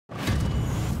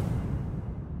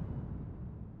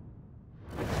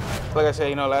Like I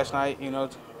said, last night, it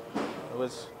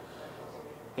was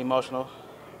emotional,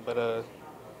 but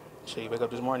shit, you wake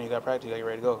up this morning, you got practice, you got to get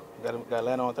ready to go. Got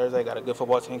Atlanta on Thursday, got a good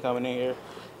football team coming in here,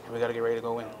 and we got to get ready to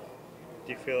go win.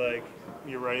 Do you feel like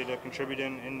you're ready to contribute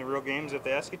in the real games if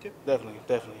they ask you to? Definitely,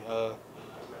 definitely.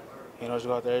 Just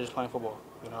go out there just playing football.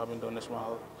 I've been doing this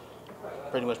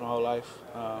pretty much my whole life.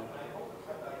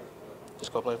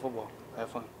 Just go play football, have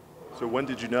fun. So when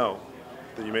did you know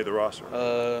that you made the roster?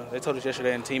 They told us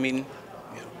yesterday in team meeting.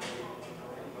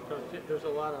 So there's a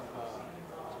lot of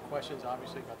questions,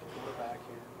 obviously, about the quarterback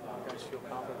here. You guys feel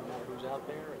confident about who's out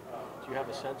there? Do you have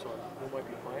a sense on who might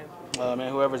be playing?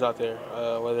 Man, whoever's out there,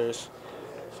 whether it's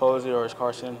Fozy or it's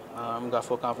Carson, got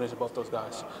full confidence in both those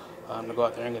guys to go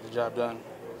out there and get the job done.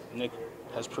 Nick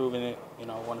has proven it,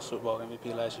 won a Super Bowl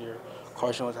MVP last year.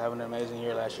 Carson was having an amazing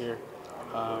year last year.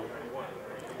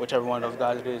 Whichever one of those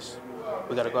guys it is,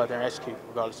 we got to go out there and execute,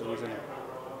 regardless of who's in there.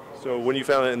 So when you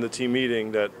found out in the team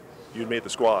meeting that you'd made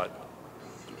the squad,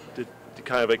 did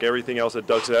kind of like everything else that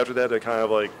Doug said after that, kind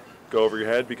of like go over your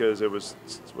head because was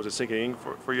it sinking in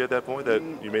for you at that point that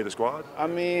you made the squad? I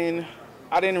mean,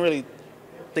 I didn't really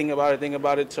think about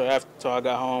it till I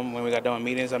got home when we got done with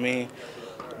meetings. I mean,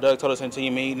 Doug told us in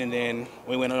team meeting, and then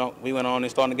we went on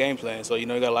and started the game plan. So you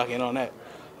got to lock in on that.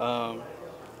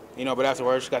 But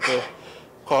afterwards, got to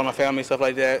call my family, stuff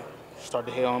like that. Start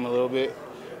to hit on them a little bit.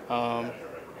 But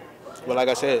like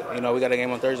I said, we got a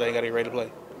game on Thursday. You got to get ready to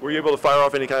play. Were you able to fire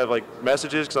off any kind of like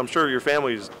messages? Because I'm sure your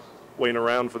family's waiting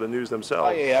around for the news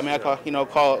themselves. Oh yeah, I mean, I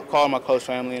call my close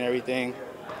family and everything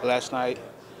last night.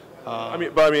 I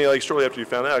mean, like shortly after you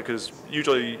found out, because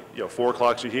usually 4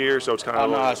 o'clock you hear, so it's kind of.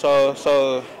 No,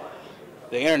 so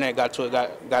the internet got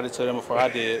it to them before I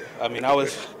did. I mean, I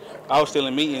was still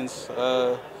in meetings,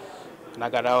 and I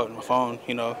got out on my phone,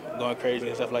 going crazy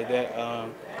and stuff like that.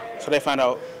 So they found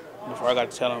out before I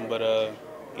got to tell them, but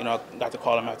I got to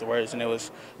call them afterwards, and it was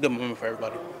a good moment for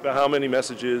everybody. But how many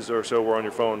messages or so were on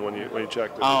your phone when you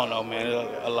checked it? I don't know, man.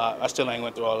 A lot. I still ain't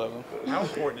went through all of them. How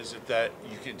important is it that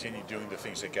you continue doing the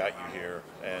things that got you here,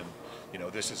 and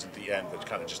this isn't the end, but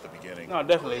kind of just the beginning? No,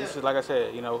 definitely. This is, like I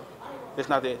said, it's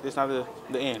not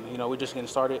the end. We're just getting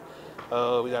started.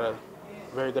 We got a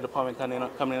very good opponent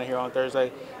coming in here on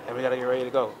Thursday, and we got to get ready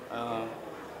to go.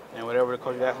 And whatever the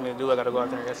coach asks me to do, I got to go out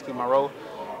there and execute my role.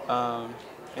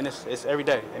 And it's every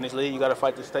day. In this league, you got to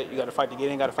fight to stay. You got to fight to get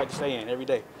in. Got to fight to stay in every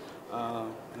day.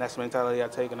 And that's the mentality I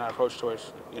take and I approach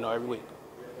towards every week.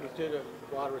 You did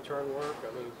a lot of return work.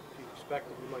 I mean, do you expect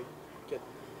that you might get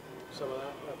some of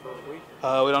that first week?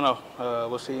 We don't know.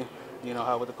 We'll see.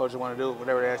 What the coaches want to do.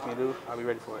 Whatever they ask me to do, I'll be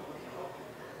ready for it.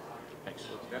 Thanks.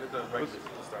 That is the regular season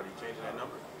start. Are you changing that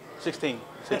number? 16,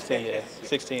 yeah,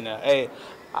 16 now. Hey,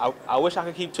 I wish I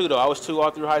could keep 2 though. I was 2 all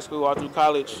through high school, all through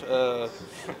college.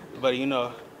 But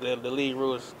the league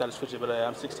rules got to switch it. But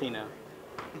I'm 16 now.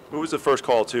 Who was the first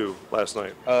call to last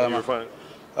night? You were fine.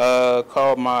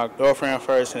 Called my girlfriend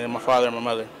first, and then my father and my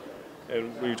mother.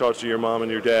 And when you talked to your mom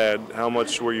and your dad, how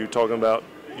much were you talking about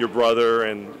your brother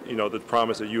and the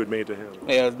promise that you had made to him?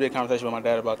 Yeah, it was a big conversation with my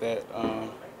dad about that.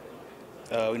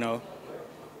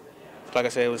 Like I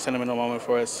said, it was a sentimental moment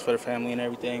for us, for the family and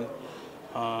everything.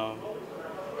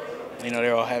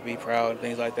 They're all happy, proud,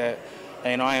 things like that.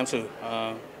 And I am too.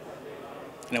 And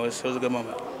it was a good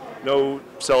moment. No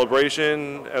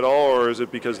celebration at all, or is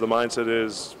it because the mindset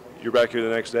is you're back here the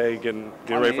next day getting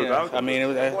ready for the Falcons? I mean,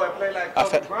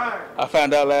 I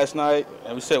found out last night,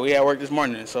 and we said we had work this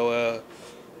morning, so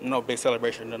no big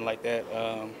celebration, nothing like that.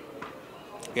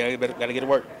 Got to get to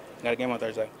work. Got a game on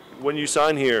Thursday. When you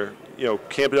sign here,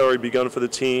 camp had already begun for the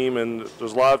team, and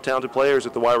there's a lot of talented players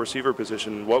at the wide receiver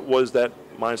position. What was that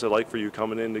mindset like for you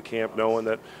coming into camp, knowing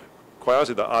that, quite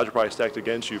honestly, the odds are probably stacked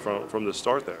against you from the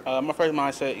start there? My first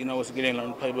mindset, was to get in and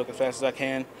learn the playbook as fast as I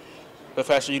can. The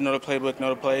faster you know the playbook, know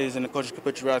the plays, and the coaches can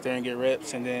put you out there and get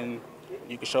reps, and then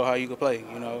you can show how you can play,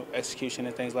 execution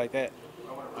and things like that.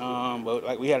 But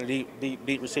like we had a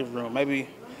deep receiver room. Maybe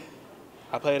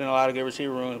I played in a lot of good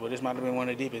receiver rooms, but this might have been one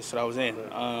of the deepest that I was in.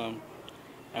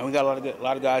 And we got a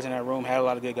lot of guys in that room. Had a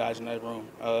lot of good guys in that room.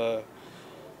 But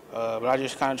I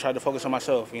just kind of tried to focus on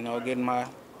myself. Getting my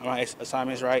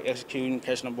assignments right, executing,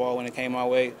 catching the ball when it came my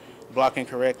way, blocking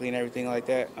correctly, and everything like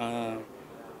that. And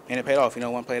it paid off.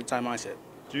 One play at a time mindset.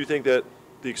 Do you think that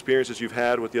the experiences you've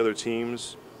had with the other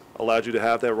teams allowed you to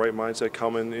have that right mindset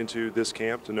coming into this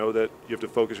camp, to know that you have to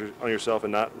focus on yourself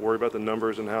and not worry about the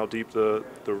numbers and how deep the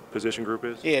position group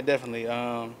is? Yeah, definitely.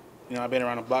 I've been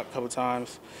around the block a couple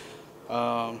times.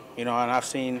 And I've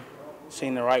seen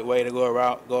the right way to go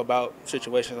about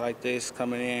situations like this,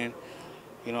 coming in,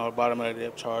 bottom of the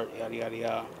depth chart, yada, yada,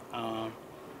 yada.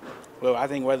 Well, I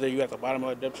think whether you're at the bottom of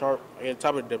the depth chart or at the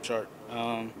top of the depth chart,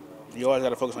 you always got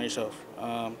to focus on yourself.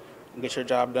 Get your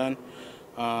job done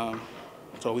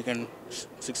so we can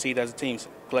succeed as a team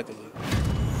collectively.